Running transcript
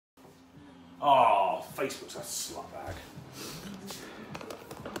Oh, Facebook's a slut bag.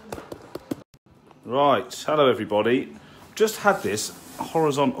 Right, hello everybody. Just had this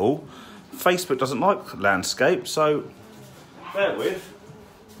horizontal. Facebook doesn't like landscape, so bear with.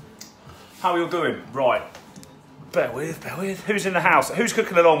 How are you all doing? Right, bear with. Who's in the house? Who's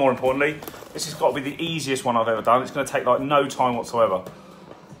cooking along, more importantly? This has got to be the easiest one I've ever done. It's going to take like no time whatsoever.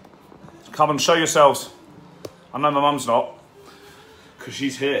 Come and show yourselves. I know my mum's not, because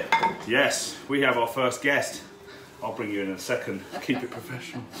she's here. Yes, we have our first guest. I'll bring you in a second. Keep it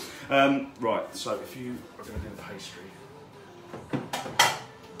professional. Right, so if you are going to do the pastry, we'll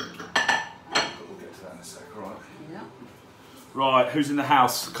get to that in a sec, right? Yeah. Right, who's in the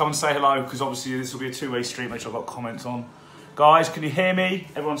house? Come and say hello, because obviously this will be a two-way street. Make sure I've got comments on. Guys, can you hear me?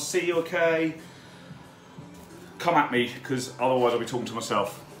 Everyone see you okay? Come at me, because otherwise I'll be talking to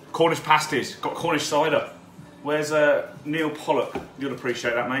myself. Cornish pasties, got Cornish cider. Where's Neil Pollock? You'll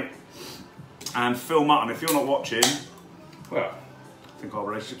appreciate that, mate. And Phil Mutton, if you're not watching, well, I think our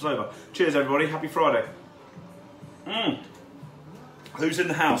relationship's over. Cheers, everybody. Happy Friday. Who's in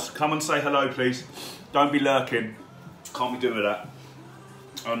the house? Come and say hello, please. Don't be lurking. Can't be doing with that.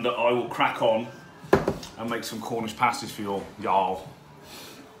 And I will crack on and make some Cornish pasties for you all.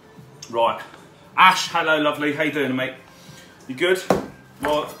 Right. Ash, hello, lovely. How you doing, mate? You good?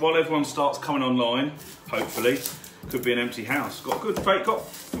 Well, while everyone starts coming online, hopefully, could be an empty house. Got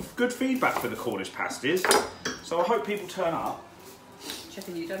good feedback for the Cornish pasties, so I hope people turn up.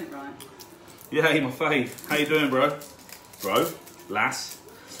 Checking you done it right. Yeah, my fave. How you doing, bro? Bro, lass.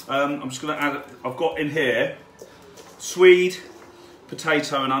 I'm just gonna add. I've got in here swede,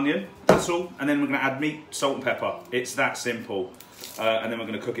 potato, and onion. That's all. And then we're gonna add meat, salt, and pepper. It's that simple. And then we're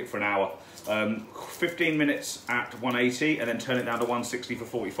gonna cook it for an hour. 15 minutes at 180 and then turn it down to 160 for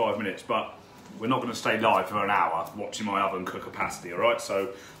 45 minutes, but we're not going to stay live for an hour watching my oven cook a pasty, alright?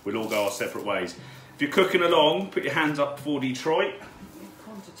 So we'll all go our separate ways. If you're cooking along, put your hands up for Detroit.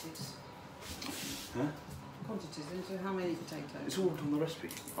 Quantities. Huh? Quantities, into how many potatoes? It's all on the recipe.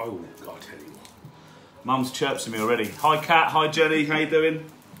 Oh, God, I tell you what. Mum's chirping me already. Hi Kat, hi Jenny, how you doing?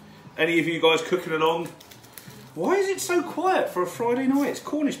 Any of you guys cooking along? Why is it so quiet for a Friday night? It's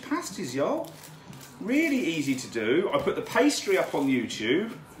Cornish pasties, y'all. Really easy to do. I put the pastry up on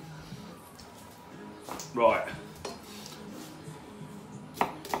YouTube. Right.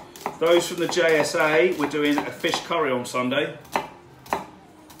 Those from the JSA, we're doing a fish curry on Sunday.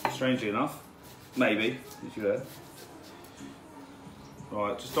 Strangely enough. Maybe, if you heard.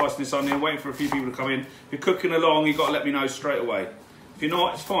 Right, just dicing this onion, waiting for a few people to come in. If you're cooking along, you've got to let me know straight away. If you're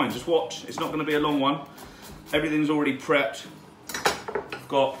not, it's fine, just watch. It's not going to be a long one. Everything's already prepped. I've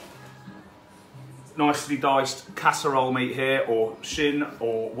got nicely diced casserole meat here, or shin,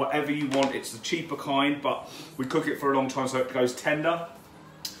 or whatever you want. It's the cheaper kind, but we cook it for a long time so it goes tender.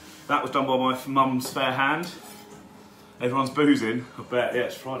 That was done by my mum's fair hand. Everyone's boozing, I bet. Yeah,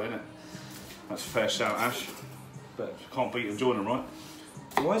 it's Friday, isn't it? That's a fair shout, Ash. But can't beat them, join them, right?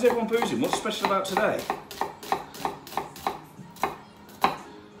 Why is everyone boozing? What's special about today?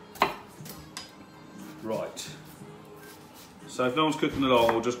 Right. So if no one's cooking along,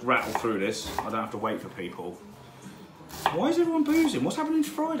 we'll just rattle through this. I don't have to wait for people. Why is everyone boozing? What's happening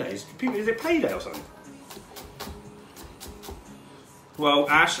Fridays? Is it payday or something? Well,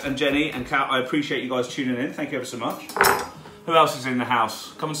 Ash and Jenny and Kat, I appreciate you guys tuning in. Thank you ever so much. Who else is in the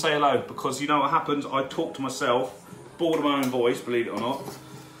house? Come and say hello, because you know what happens? I talk to myself, bored of my own voice, believe it or not.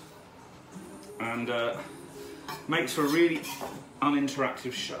 And makes for a really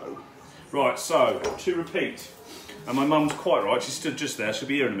uninteractive show. Right, so, to repeat, and my mum's quite right, she stood just there, she'll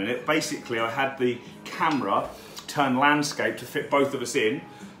be here in a minute. Basically, I had the camera turn landscape to fit both of us in.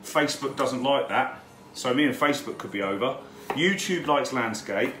 Facebook doesn't like that, so me and Facebook could be over. YouTube likes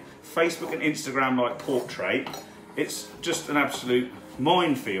landscape, Facebook and Instagram like portrait. It's just an absolute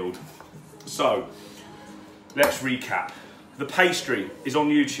minefield. So, let's recap. The pastry is on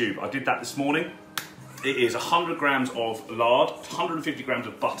YouTube. I did that this morning. It is 100 grams of lard, 150 grams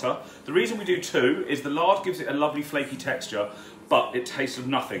of butter. The reason we do 2 is the lard gives it a lovely flaky texture, but it tastes of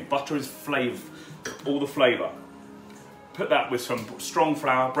nothing. Butter is all the flavour. Put that with some strong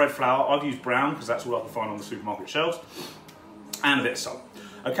flour, bread flour. I've used brown because that's all I can find on the supermarket shelves. And a bit of salt.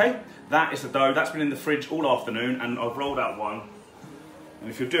 Okay, that is the dough. That's been in the fridge all afternoon and I've rolled out one. And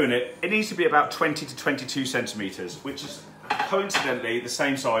if you're doing it, it needs to be about 20 to 22 centimetres, which is coincidentally the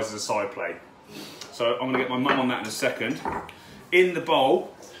same size as a side plate. So I'm going to get my mum on that in a second. In the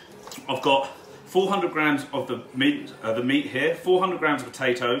bowl, I've got 400 grams of the meat here, 400 grams of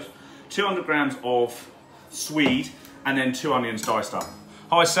potatoes, 200 grams of swede, and then 2 onions diced up.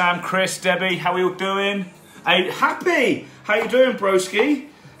 Hi Sam, Chris, Debbie, how are you all doing? Hey, Happy! How you doing, broski?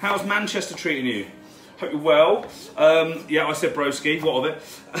 How's Manchester treating you? Hope you're well. Yeah, I said broski. What of it?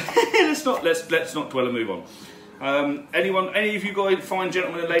 let's not dwell and move on. Any of you guys, fine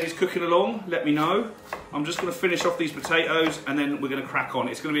gentlemen and ladies, cooking along? Let me know. I'm just going to finish off these potatoes and then we're going to crack on.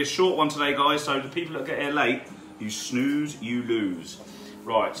 It's going to be a short one today, guys. So the people that get here late, you snooze, you lose.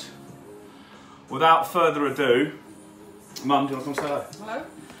 Right. Without further ado, Mum, do you want to come say hello? Hello.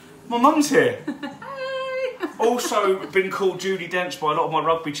 My mum's here. Also been called Judy Dench by a lot of my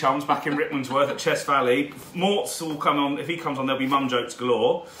rugby chums back in Rickmansworth at Chess Valley. Mort's will come on, if he comes on there'll be mum jokes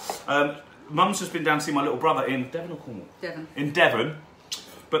galore. Mum's just been down to see my little brother in Devon or Cornwall? Devon. In Devon,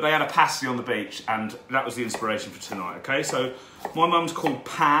 but they had a pasty on the beach and that was the inspiration for tonight, okay? So my mum's called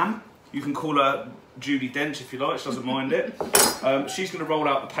Pam. You can call her Judy Dench if you like, she doesn't mind it. She's going to roll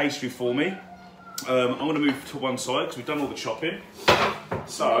out the pastry for me. I'm going to move to one side because we've done all the chopping.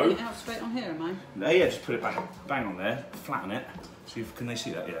 So, Put it out straight on here, am I? Yeah, just put it bang on there, flatten it. See if can they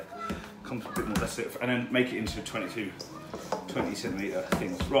see that? Yeah, comes a bit more. That's it, and then make it into 20 centimetre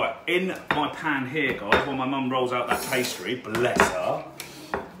things. Right, in my pan here, guys, while my mum rolls out that pastry, bless her.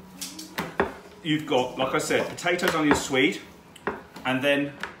 You've got, like I said, potatoes, onions, sweet, and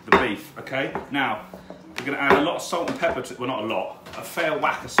then the beef. Okay. Now we're going to add a lot of salt and pepper to, well, not a lot, a fair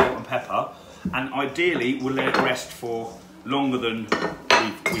whack of salt and pepper, and ideally we'll let it rest for longer than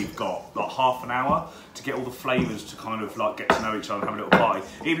we've got, like half an hour, to get all the flavours to kind of like get to know each other and have a little bite.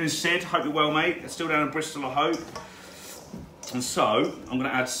 Evening Sid, hope you're well, mate. Still down in Bristol, I hope. And so I'm going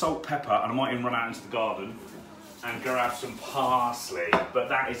to add salt, pepper, and I might even run out into the garden and grab some parsley. But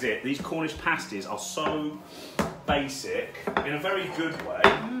that is it. These Cornish pasties are so basic in a very good way.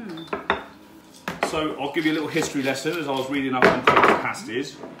 So I'll give you a little history lesson as I was reading up on Cornish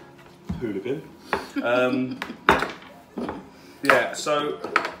pasties. Hooligan. Yeah, so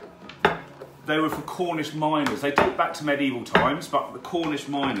they were for Cornish miners. They date back to medieval times, but the Cornish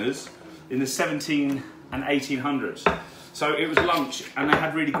miners in the 17 and 1800s. So it was lunch and they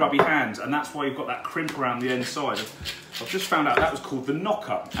had really grubby hands, and that's why you've got that crimp around the inside. I've just found out that was called the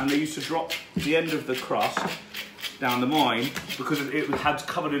knocker, and they used to drop the end of the crust down the mine because it had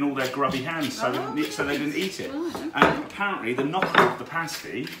covered in all their grubby hands, so they didn't eat it. Right, okay. And apparently the knocker of the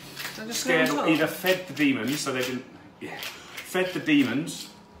pasty scared, either fed the demons so they didn't, fed the demons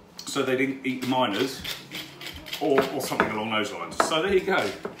so they didn't eat the miners, or something along those lines. So there you go.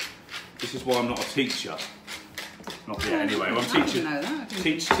 This is why I'm not a teacher. Not yet anyway. I'm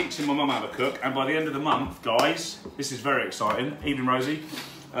teaching my mum how to cook, and by the end of the month, guys, this is very exciting. Evening, Rosie.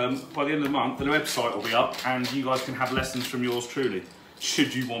 By the end of the month, the website will be up, and you guys can have lessons from yours truly,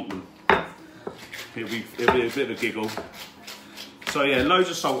 should you want them. It'll be a bit of a giggle. So yeah, loads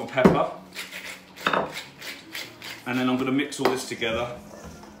of salt and pepper, and then I'm going to mix all this together,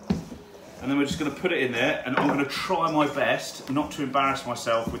 and then we're just going to put it in there, and I'm going to try my best not to embarrass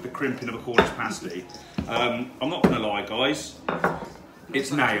myself with the crimping of a Cornish pasty. I'm not going to lie, guys,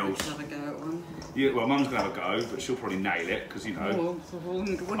 it's nails. Yeah, well, Mum's going to have a go, but she'll probably nail it, because, you know,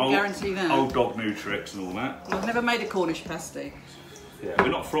 wouldn't guarantee that. Old dog new tricks and all that. I've never made a Cornish pasty. Yeah, we're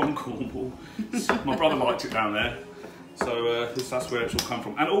not from Cornwall. My brother liked it down there, so that's where it's all come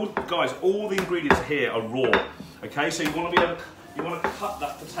from. And all, guys, all the ingredients here are raw. Okay, so you want to be able to, cut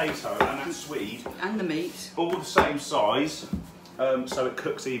that potato and that swede and the meat all the same size, so it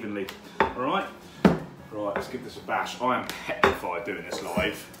cooks evenly. All right. Right, let's give this a bash. I am petrified doing this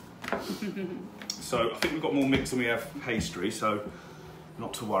live. So I think we've got more mix than we have pastry, so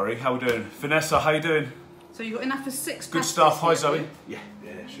not to worry. How we doing? Vanessa, how you doing? So you've got enough for 6 Good pasties? stuff. Hi, Zoe. Yeah,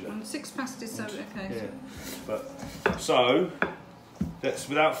 should have. 6 pasties, so okay. Yeah. But so let's,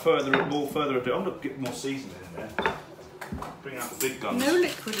 without more further ado, I'm gonna get more seasoning in there. Bring out the big guns. No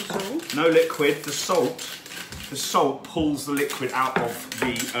liquid at all. No liquid. The salt pulls the liquid out of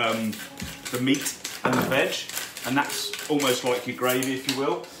the meat and the veg, and that's almost like your gravy, if you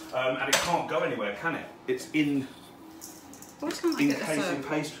will. And it can't go anywhere, can it? It's in. Why can't I get the encased in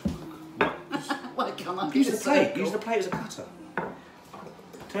pastry. Why can't I Use the plate. Use the plate as a cutter.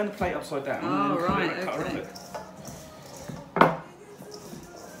 Turn the plate upside down. Oh, and right, cut her okay. up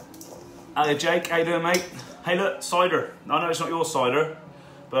it. Hiya, Jake. How you doing, mate? Hey, look, cider. I know it's not your cider,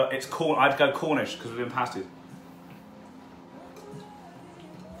 but it's corn. I had to go Cornish because we're doing pasties.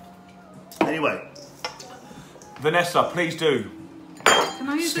 Anyway, Vanessa, please do. Can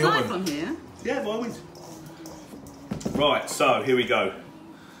I use the knife on here? Yeah, by all means. Right, so here we go.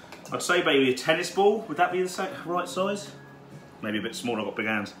 I'd say maybe a tennis ball. Would that be the right size? Maybe a bit smaller. I've got big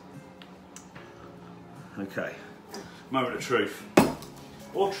hands. Okay. Moment of truth.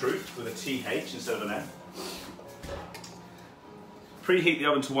 Or truth with a TH instead of an F. Preheat the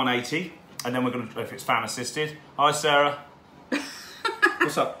oven to 180, and then we're going to, if it's fan assisted. Hi, Sarah.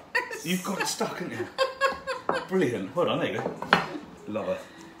 What's up? You've got it stuck, haven't you? Brilliant. Well done, there you go. Love her.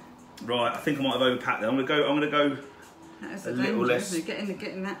 Right, I think I might have overpacked there. I'm gonna go That is a little less.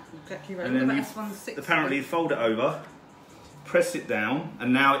 Getting that exactly right. And then you S16. apparently you fold it over, press it down,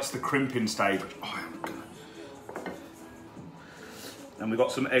 and now it's the crimping stage. Oh, I'm gonna... And we've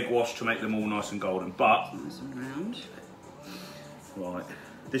got some egg wash to make them all nice and golden. But Nice and round. right,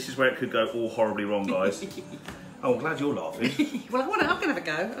 this is where it could go all horribly wrong, guys. Oh, I'm glad you're laughing. Well, I'm going to have a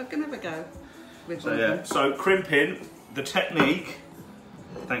go. I'm going to have a go. With So yeah, so crimping, the technique,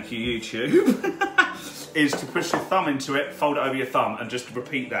 thank you YouTube, is to push your thumb into it, fold it over your thumb, and just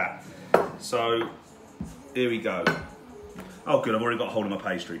repeat that. So, here we go. Oh good, I've already got a hold of my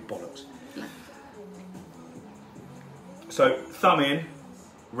pastry, bollocks. So, thumb in,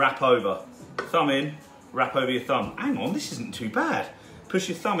 wrap over. Thumb in, wrap over your thumb. Hang on, this isn't too bad. Push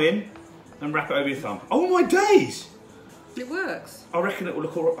your thumb in, and wrap it over your thumb. Oh my days! It works. I reckon it will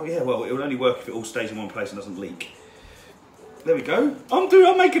look all right. Oh, yeah, well, it will only work if it all stays in one place and doesn't leak. There we go.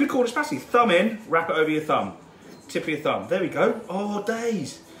 I'm making a Cornish pasty. Thumb in, wrap it over your thumb. Tip of your thumb. There we go. Oh,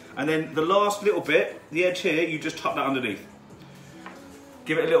 days. And then the last little bit, the edge here, you just tuck that underneath.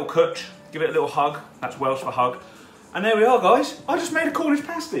 Give it a little cut, give it a little hug. That's Welsh for hug. And there we are, guys. I just made a Cornish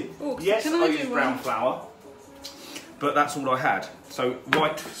pasty. Oh, yes, can I I used do brown one? flour, but that's all I had. So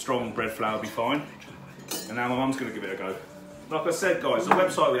white, strong bread flour would be fine. And now my mum's going to give it a go. Like I said, guys, the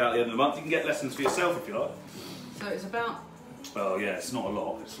website will be out at the end of the month. You can get lessons for yourself if you like. So it's about... Oh yeah, it's not a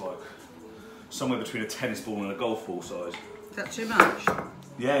lot. It's like somewhere between a tennis ball and a golf ball size. Is that too much?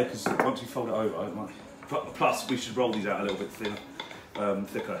 Yeah, because once you fold it over, it might... Plus, we should roll these out a little bit thinner,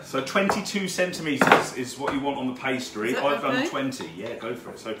 thicker. So 22 centimetres is what you want on the pastry. Is that I've done okay? 20. Yeah, go for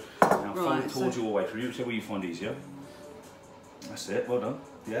it. So now fold Right, it towards your way through. Whichever you find easier. That's it. Well done.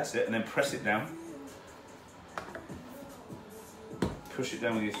 Yeah, that's it. And then press it down. Push it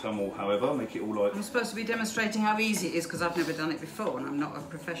down with your thumb or however, make it all like... I'm supposed to be demonstrating how easy it is because I've never done it before and I'm not a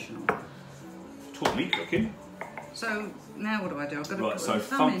professional. Taught me cooking. So now what do I do? I've got to Right, put so the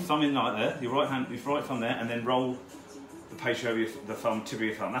thumb in. thumb in like there, your right thumb there, and then roll the pastry over the thumb, tip of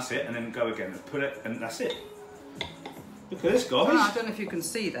your thumb. That's it, and then go again. Put it, and that's it. Look at this, guys. Oh, I don't know if you can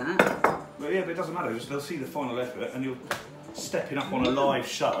see that. Well, yeah, but it doesn't matter. They'll see the final effort, and you're stepping up on a live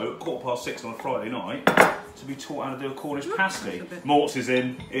show at 6:15 on a Friday night to be taught how to do a Cornish pasty. Morts is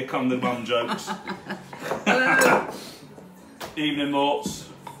in. Here come the mum jokes. Hello. Evening, Morts.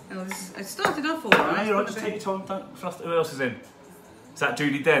 Oh, it started off all right. No, you're right. Just take your time. Don't fluff. Who else is in? Is that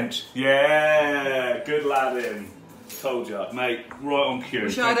Judy Dench? Yeah, good lad in. Told you, mate. Right on cue.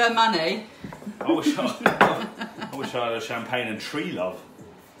 Wish I had her money. I wish I had a champagne and tree love.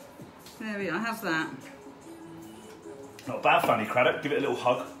 There we are. How's that? Not bad, Fanny Craddock. Give it a little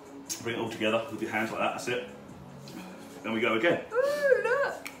hug. Bring it all together with your hands like that. That's it. Then we go again. Ooh,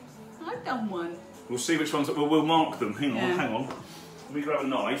 look! I've done one. We'll see which ones. We'll mark them. Hang on, Yeah. hang on. Let me grab a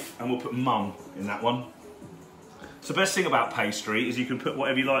knife and we'll put mum in that one. So the best thing about pastry is you can put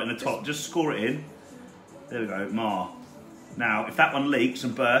whatever you like in the top. Just score it in. There we go, Ma. Now, if that one leaks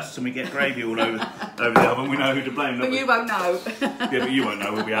and bursts and we get gravy all over the oven, we know who to blame, don't But we? you won't know. Yeah, but you won't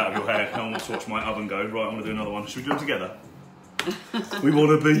know. We'll be out of your head. No one wants to watch my oven go. Right, I'm going to do another one. Should we do them together? We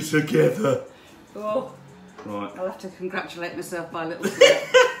want to be together. Oh, Right. I'll have to congratulate myself by a little bit.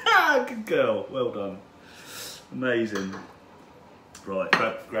 Good girl. Well done. Amazing. Right,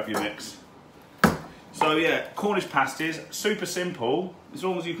 grab your mix. So yeah, Cornish pasties, super simple. As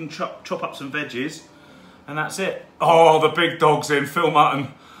long as you can chop up some veggies, and that's it. Oh, the big dog's in, Phil Mutton.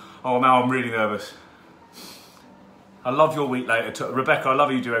 Oh, now I'm really nervous. I love your week later. Rebecca, I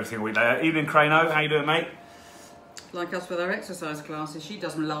love you do everything a week later. Evening, Crano. How you doing, mate? Like us with our exercise classes, she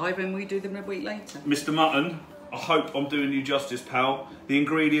does them live and we do them a week later. Mr. Mutton, I hope I'm doing you justice, pal. The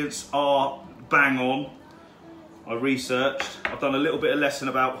ingredients are bang on. I researched. I've done a little bit of lesson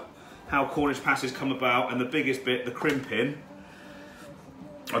about how Cornish pasties come about, and the biggest bit, the crimping.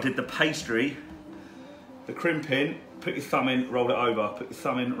 I did the pastry, the crimping, put your thumb in, roll it over, put your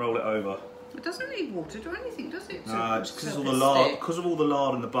thumb in, roll it over. It doesn't need water or anything, does it? No, it's because of all the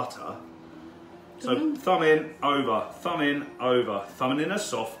lard, and the butter. So thumb in, over, thumb in a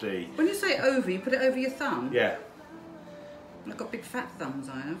softie. When you say over, you put it over your thumb? Yeah, I've got big fat thumbs,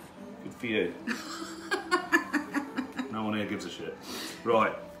 I have. good for you. No one here gives a shit.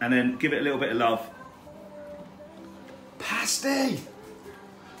 Right, and then give it a little bit of love. Pasty!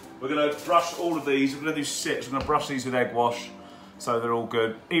 We're going to brush all of these. We're going to do 6. We're going to brush these with egg wash so they're all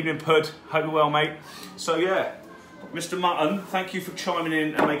good. Evening, Pud. Hope you're well, mate. So, yeah, Mr. Mutton, thank you for chiming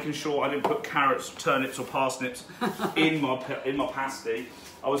in and making sure I didn't put carrots, turnips or parsnips in my pasty.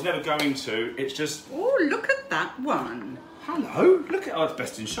 I was never going to. It's just... Oh, look at that one. Hello. Look at our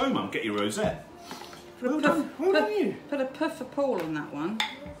best in show, Mum. Get your rosette. Well done. Well done, you. Put a puff for Paul on that one.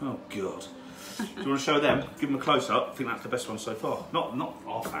 Oh God. Do you want to show them? Give them a close up. I think that's the best one so far. Not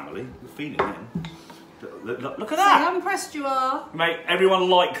our family. We're feeding them. Look at that. See how impressed you are. Mate, everyone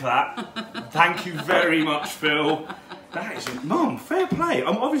like that. Thank you very much, Phil. That is it. Mum, fair play.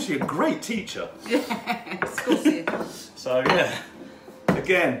 I'm obviously a great teacher. Yes, of course you. So, yeah.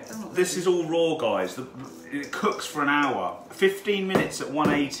 Again, this is all raw, guys. It cooks for an hour. 15 minutes at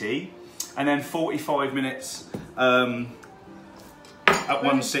 180, and then 45 minutes at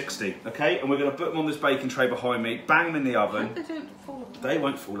 160. Okay? And we're going to put them on this baking tray behind me, bang them in the oven. They don't fall apart. They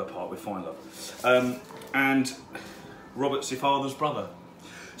won't fall apart, we're fine, love. And Robert's your father's brother.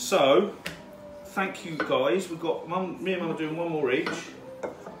 So, thank you guys. We've got me and Mum are doing one more each,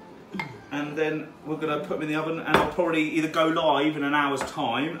 and then we're going to put them in the oven. And I'll probably either go live in an hour's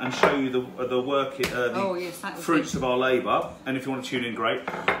time and show you the fruits of our labour. And if you want to tune in, great.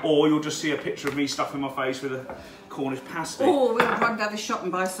 Or you'll just see a picture of me stuffing my face with a Cornish pasty. Or we'll run down the shop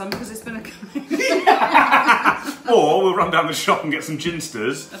and buy some because it's been a. Or we'll run down the shop and get some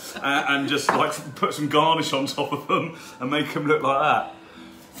ginsters and just like put some garnish on top of them and make them look like that.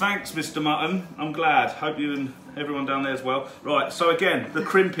 Thanks, Mr. Mutton. I'm glad. Hope you and everyone down there as well. Right, so again, the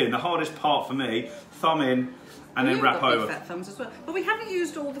crimping, the hardest part for me, thumb in and then wrap over. Fat thumbs as well. But we haven't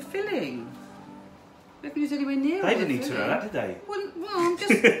used all the filling. We haven't used anywhere near. They didn't need to know that, did they? Well, I'm just.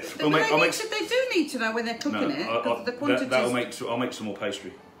 They do need to know when they're cooking it. The quantities. I'll make some more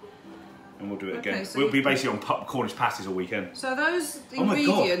pastry. And we'll do it again. So we'll be basically on Cornish pasties all weekend. So those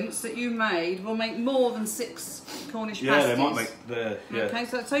ingredients that you made will make more than 6 Cornish pasties. Yeah, they might make the. Yeah. Okay,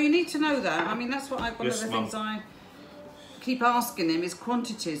 so you need to know that. I mean, that's what one of the things I keep asking him is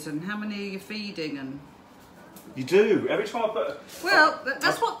quantities and how many you're feeding and. You do every time I put. Well,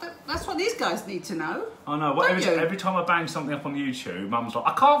 that's what these guys need to know. I know. Well, every time I bang something up on YouTube, Mum's like,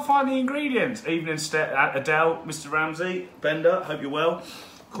 I can't find the ingredients. Even instead, Adele, Mr. Ramsey, Bender, hope you're well.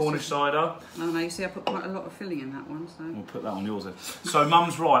 Cornish cider. Oh no, you see I put quite a lot of filling in that one, so... We'll put that on yours then. So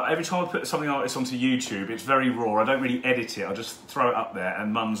Mum's right, every time I put something like this onto YouTube, it's very raw, I don't really edit it, I just throw it up there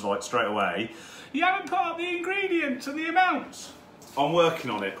and Mum's like straight away, you haven't put up the ingredients and the amounts. I'm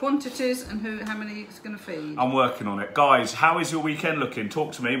working on it. Quantities and how many it's going to feed. I'm working on it. Guys, how is your weekend looking?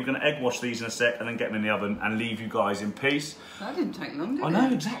 Talk to me, we're going to egg wash these in a sec and then get them in the oven and leave you guys in peace. That didn't take long, did it? I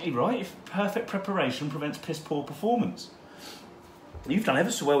know, exactly right. If perfect preparation prevents piss poor performance. You've done ever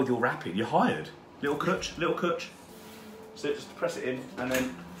so well with your wrapping. You're hired. Little cutch, little cutch. So just press it in, and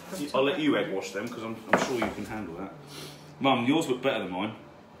then I'll let you egg wash them because I'm sure you can handle that. Mum, yours look better than mine.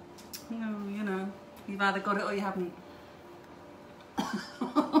 No, you know, you've either got it or you haven't.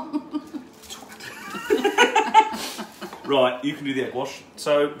 Right, you can do the egg wash.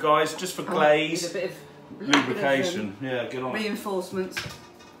 So, guys, just for glaze, a bit of lubrication. Yeah, get on. Reinforcements.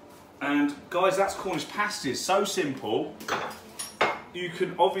 And guys, that's Cornish pasties. So simple. You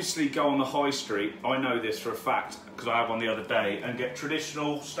can obviously go on the high street, I know this for a fact, because I had one the other day, and get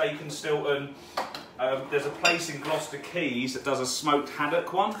traditional steak and Stilton. There's a place in Gloucester Quays that does a smoked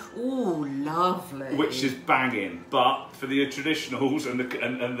haddock one. Oh, lovely. Which is banging, but for the traditionals and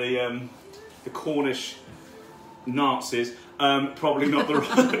the Cornish Nazis, probably not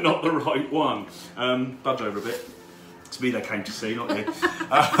the not the right one. Budge over a bit. It's me they came to see, not you.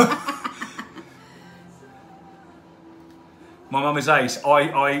 My mum is ace.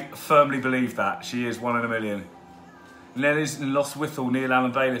 I firmly believe that. She is 1 in a million. Nelly's in Lostwithel, Neil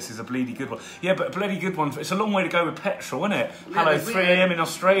Allen Bayliss is a bleedy good one. Yeah, but a bloody good one. It's a long way to go with petrol, isn't it? Yeah, hello, 3 AM in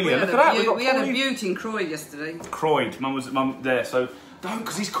Australia. Look at that. We had a beaut in Croyd yesterday. Croyd. Mum there, so don't,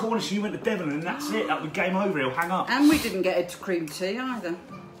 because he's Cornish and you went to Devon and that's it. That was game over. He'll hang up. And we didn't get a cream tea either.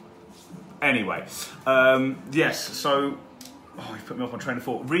 Anyway, yes, so... Oh, you put me off on train of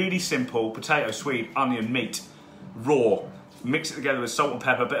thought. Really simple. Potato, sweet, onion, meat, raw. Mix it together with salt and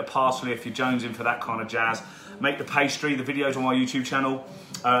pepper, a bit of parsley if you're jonesing for that kind of jazz. Make the pastry, the video's on my YouTube channel.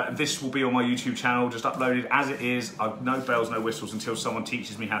 This will be on my YouTube channel, just uploaded as it is. No bells, no whistles until someone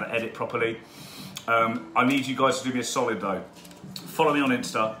teaches me how to edit properly. I need you guys to do me a solid though. Follow me on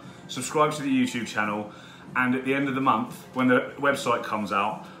Insta, subscribe to the YouTube channel, and at the end of the month, when the website comes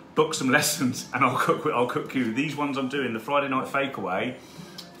out, book some lessons and I'll cook you. These ones I'm doing, the Friday Night Fakeaway,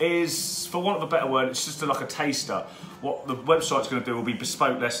 is, for want of a better word, it's just like a taster. What the website's going to do will be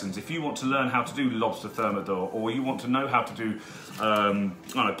bespoke lessons. If you want to learn how to do lobster thermidor, or you want to know how to do, I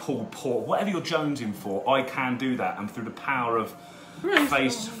don't know, pulled pork, whatever you're jonesing for, I can do that. And through the power of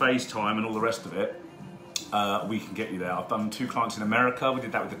FaceTime and all the rest of it, we can get you there. I've done 2 clients in America. We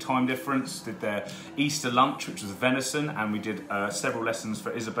did that with the time difference. Did their Easter lunch, which was venison, and we did several lessons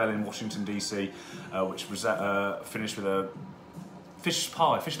for Isabel in Washington DC, which was finished with a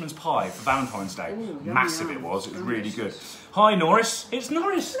fisherman's pie for Valentine's Day. Ooh, Massive yummy, it was. It was really good. Delicious. Hi Norris, it's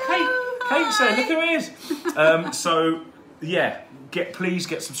Norris. Kate's there. Look who it is. So yeah, please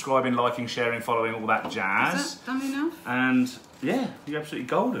get subscribing, liking, sharing, following, all that jazz. Is that done enough? And yeah, you're absolutely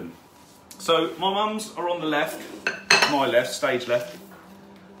golden. So my mum's are on the left, my left, stage left,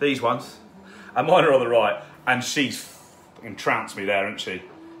 these ones, and mine are on the right, and she's trounced me there, hasn't she?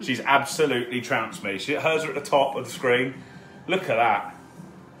 She's absolutely trounced me. Hers are at the top of the screen. Look at that.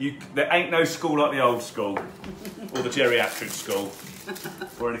 There ain't no school like the old school, or the geriatric school,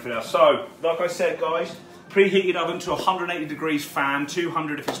 or anything else. So, like I said, guys, preheated oven to 180 degrees fan,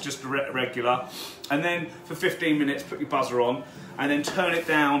 200 if it's just regular, and then for 15 minutes put your buzzer on, and then turn it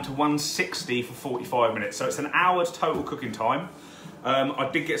down to 160 for 45 minutes. So it's an hour's total cooking time. I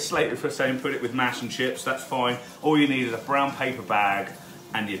did get slated for saying put it with mash and chips, that's fine. All you need is a brown paper bag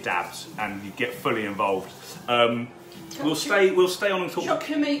and your dabs, and you get fully involved. We'll stay on and talk. Chop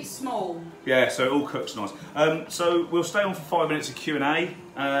your meat small. Yeah, so it all cooks nice. So we'll stay on for 5 minutes of Q&A.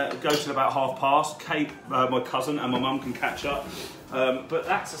 Go till about past. Kate, my cousin, and my mum can catch up. But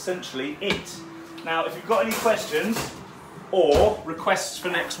that's essentially it. Now, if you've got any questions or requests for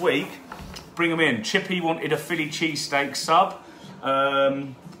next week, bring them in. Chippy wanted a Philly cheesesteak sub.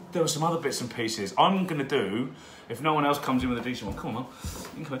 There were some other bits and pieces. I'm going to do, if no one else comes in with a decent one, come on,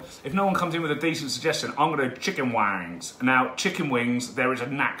 if no one comes in with a decent suggestion, I'm going to do chicken wings. Now, chicken wings, there is a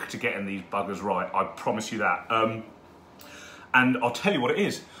knack to getting these buggers right, I promise you that. And I'll tell you what it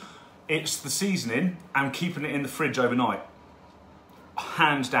is. It's the seasoning and keeping it in the fridge overnight.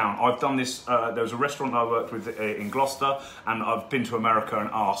 Hands down. I've done this, there was a restaurant I worked with in Gloucester, and I've been to America and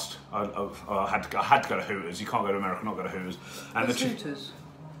asked, I had to go to Hooters. You can't go to America, not go to Hooters. And What's Hooters?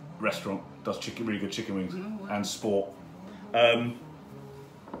 Restaurant does really good chicken wings. Oh, wow. And sport.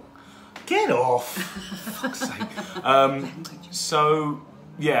 Get off! Fuck's sake. So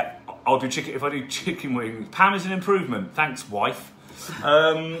yeah, I'll do chicken. If I do chicken wings, Pam is an improvement. Thanks, wife.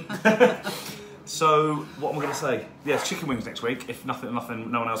 So what am I going to say? Yes, chicken wings next week. If no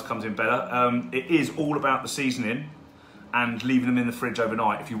one else comes in better. It is all about the seasoning and leaving them in the fridge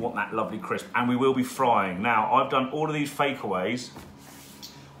overnight if you want that lovely crisp. And we will be frying. Now, I've done all of these fakeaways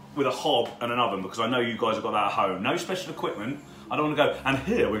with a hob and an oven because I know you guys have got that at home. No special equipment. I don't want to go, and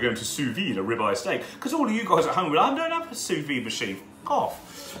here we're going to sous vide a ribeye steak. Because all of you guys at home, I don't have a sous vide machine.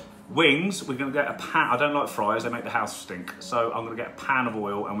 Off. Wings, we're going to get a pan. I don't like fryers, they make the house stink. So I'm going to get a pan of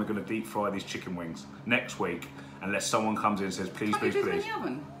oil and we're going to deep fry these chicken wings next week. Unless someone comes in and says, please, Can't please, you do please. them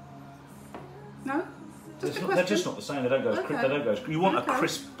in the oven? No? They're just not the same, they don't go as crisp. They don't go as, you want a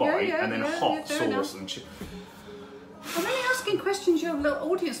crisp bite and then hot sauce and chicken. I'm only asking questions your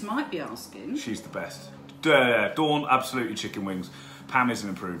little audience might be asking. She's the best. Dawn, absolutely chicken wings. Pam is an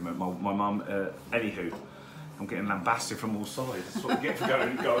improvement. My mum, anywho, I'm getting lambasted from all sides. That's what we get for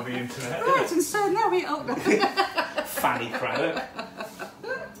going on the internet. Right, and so now we Fanny Craddock.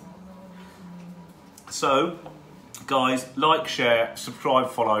 So, guys, like, share, subscribe,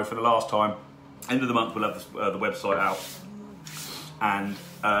 follow for the last time. End of the month, we'll have the website out. And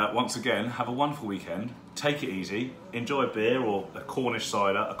once again, have a wonderful weekend. Take it easy. Enjoy a beer or a Cornish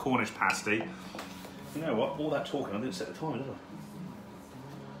cider, a Cornish pasty. You know what? All that talking, I didn't set the time, did I?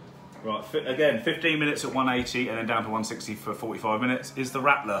 Right, again, 15 minutes at 180 and then down to 160 for 45 minutes is the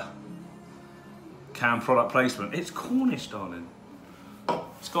Rattler. Can product placement. It's Cornish, darling.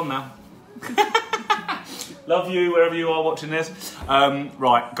 It's gone now. Love you wherever you are watching this.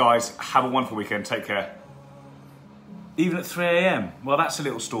 Right, guys, have a wonderful weekend. Take care. Even at 3 AM. Well, that's a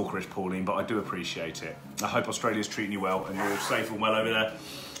little stalkerish, Pauline, but I do appreciate it. I hope Australia's treating you well and you're all safe and well over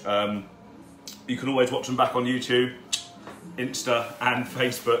there. You can always watch them back on YouTube, Insta and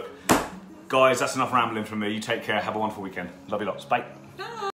Facebook. Guys, that's enough rambling from me. You take care. Have a wonderful weekend. Love you lots. Bye.